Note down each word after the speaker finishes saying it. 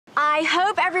I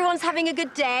hope everyone's having a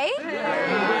good day.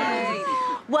 Yay.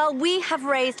 Well, we have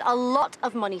raised a lot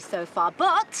of money so far,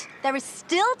 but there is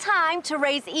still time to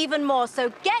raise even more,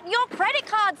 so get your credit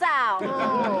cards out.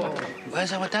 Oh.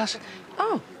 Where's our dad?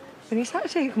 Oh, and he's had to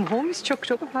take him home. He's chucked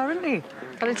up, apparently.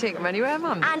 Can't take him anywhere,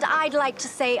 Mum. And I'd like to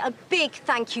say a big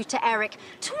thank you to Eric.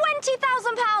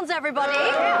 £20,000, everybody.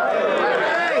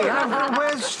 Hey,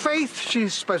 where's Faith?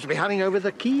 She's supposed to be handing over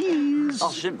the keys.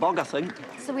 Oh, shit, bog, I think.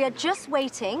 So we are just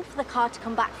waiting for the car to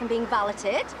come back from being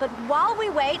valeted. But while we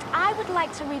wait, I would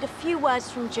like to read a few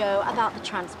words from Joe about the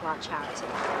transplant charity.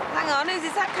 Hang on, whose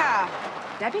is that car?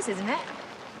 Debbie's, isn't it?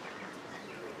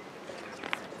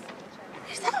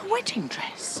 Is that a wedding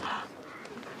dress?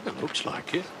 It looks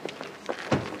like it.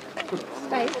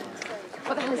 Babe,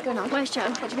 what the hell is going on? Where's Joe?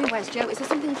 What do you mean, where's Joe? Is there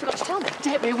something you forgot to tell me?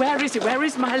 Debbie, where is he? Where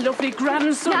is my lovely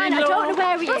grandson? Nan, I don't know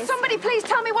where he Will is. somebody please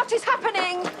tell me what is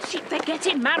happening? They're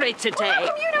getting married today. Well, how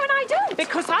come you know and I don't?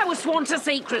 Because I was sworn to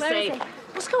secrecy. Where is he?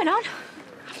 What's going on?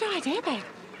 I've no idea, babe.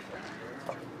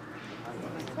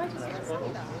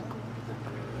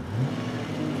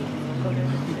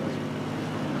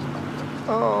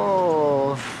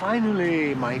 Oh,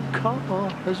 finally, my car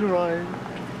has arrived.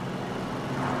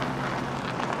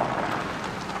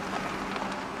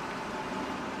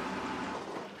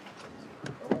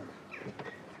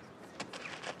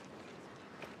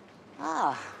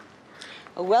 Ah,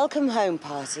 a welcome home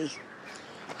party.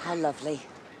 How lovely.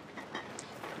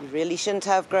 You really shouldn't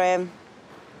have, Graham.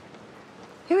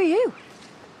 Who are you?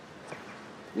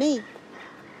 Me.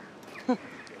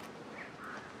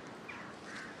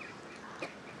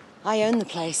 I own the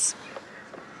place.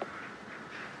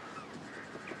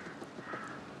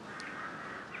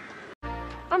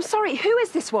 I'm sorry, who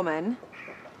is this woman?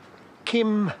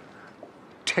 Kim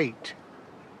Tate.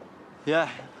 Yeah,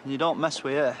 you don't mess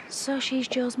with her. So she's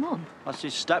Joe's mum? That's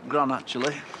his step-gran,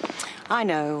 actually. I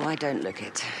know, I don't look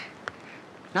it.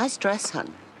 Nice dress,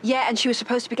 hun. Yeah, and she was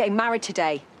supposed to be getting married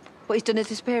today, but he's done a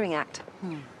disappearing act.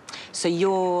 So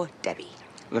you're Debbie.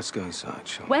 Let's go inside,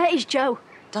 shall we? Where is Joe?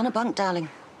 Done a bunk, darling.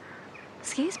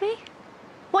 Excuse me?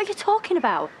 What are you talking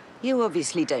about? You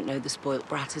obviously don't know the spoilt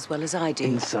brat as well as I do.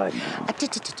 Inside now.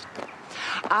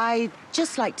 I'd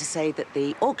just like to say that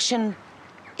the auction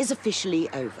is officially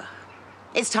over.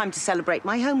 It's time to celebrate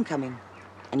my homecoming,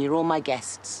 and you're all my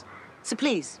guests. So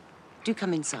please, do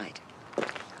come inside.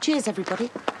 Cheers,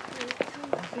 everybody.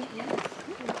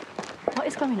 What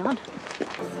is going on?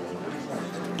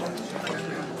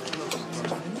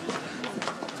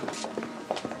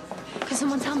 Can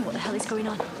someone tell me what the hell is going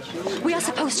on? We are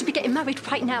supposed to be getting married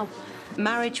right now.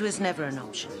 Marriage was never an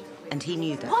option, and he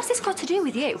knew that. What's this got to do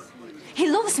with you? He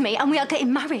loves me and we are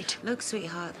getting married. Look,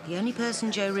 sweetheart, the only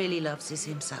person Joe really loves is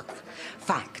himself.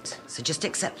 Fact. So just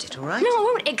accept it, all right? No, I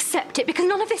won't accept it because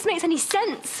none of this makes any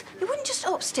sense. He wouldn't just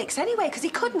up sticks anyway, because he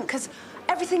couldn't, because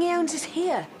everything he owns is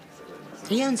here.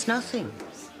 He owns nothing.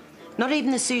 Not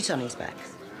even the suit on his back.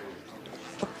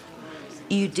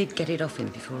 You did get it off him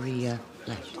before he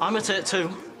left. I'm at it too.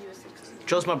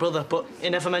 Joe's my brother, but he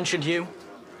never mentioned you.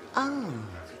 Oh,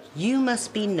 you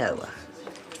must be Noah.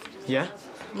 Yeah?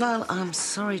 Well, I'm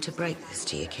sorry to break this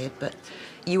to you, kid, but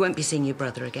you won't be seeing your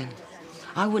brother again.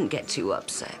 I wouldn't get too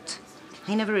upset.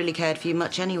 He never really cared for you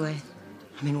much anyway.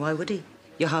 I mean, why would he?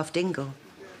 You're half Dingle.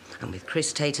 And with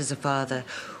Chris Tate as a father,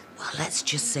 well, let's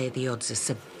just say the odds are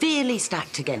severely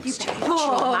stacked against you. Watch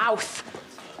your mouth.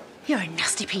 You're a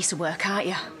nasty piece of work, aren't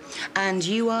you? And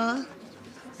you are?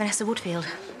 Vanessa Woodfield,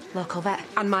 local vet.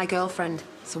 And my girlfriend,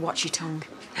 so watch your tongue.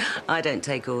 I don't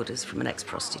take orders from an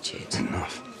ex-prostitute.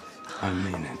 Enough. I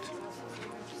mean it.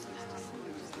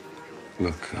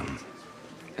 Look,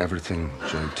 everything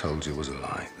Joe told you was a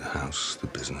lie. The house, the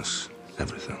business,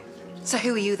 everything. So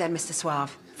who are you then, Mr.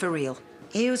 Suave? For real?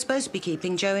 He was supposed to be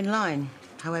keeping Joe in line.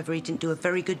 However, he didn't do a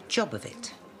very good job of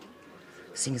it.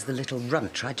 Seeing as the little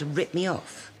runt tried to rip me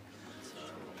off.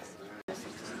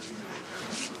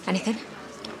 Anything?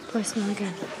 Voicemail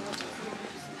again.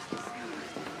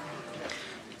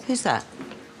 Who's that?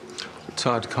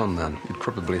 Tired con, man. You'd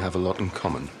probably have a lot in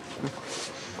common.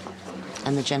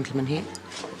 And the gentleman here?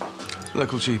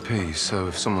 Local GP, so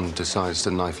if someone decides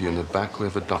to knife you in the back, we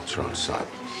have a doctor on site.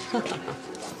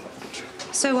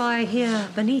 So I hear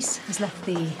Bernice has left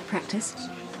the practice.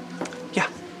 Yeah.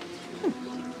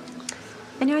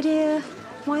 Any idea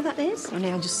why that is?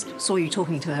 Only I just saw you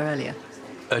talking to her earlier.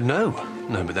 No,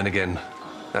 but then again,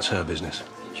 that's her business.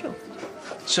 Sure.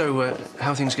 So,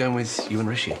 how are things going with you and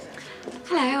Rishi?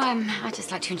 Hello, I'd just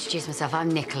like to introduce myself. I'm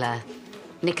Nicola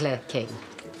King.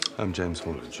 I'm James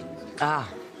Horridge. Ah.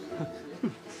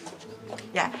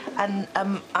 Yeah, and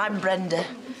I'm Brenda.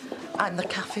 I'm the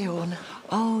cafe owner.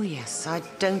 Oh, yes, I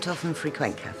don't often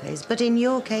frequent cafes, but in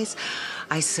your case,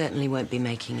 I certainly won't be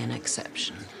making an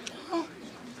exception. Oh,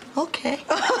 OK.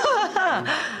 I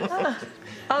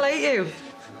like you.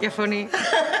 You're funny.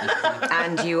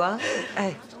 And you are?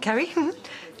 Kerry,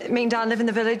 me and Dan live in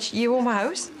the village. You own my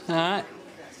house. All right.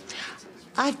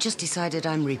 I've just decided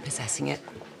I'm repossessing it.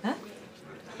 Huh?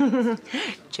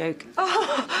 Joke.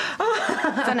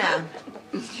 For now.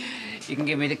 You can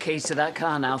give me the keys to that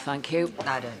car now, thank you.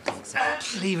 I don't think so.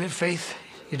 Leave it, Faith.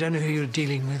 You don't know who you're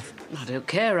dealing with. I don't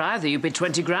care either. You bid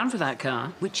 20 grand for that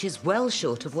car. Which is well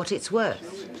short of what it's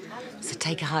worth. So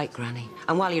take a hike, Granny.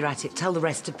 And while you're at it, tell the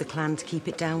rest of the clan to keep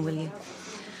it down, will you?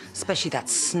 Especially that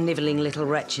snivelling little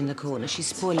wretch in the corner. She's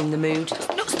spoiling the mood.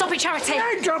 Look, stop it, Charity.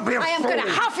 Don't be a I am fool. going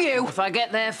to have you. If I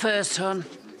get there first, hon.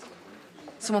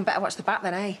 Someone better watch the back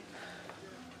then, eh?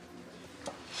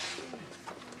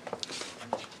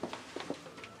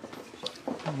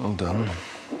 Well done.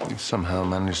 You've somehow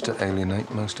managed to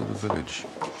alienate most of the village.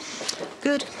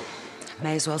 Good.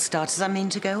 May as well start as I mean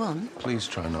to go on. Please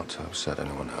try not to upset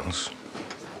anyone else.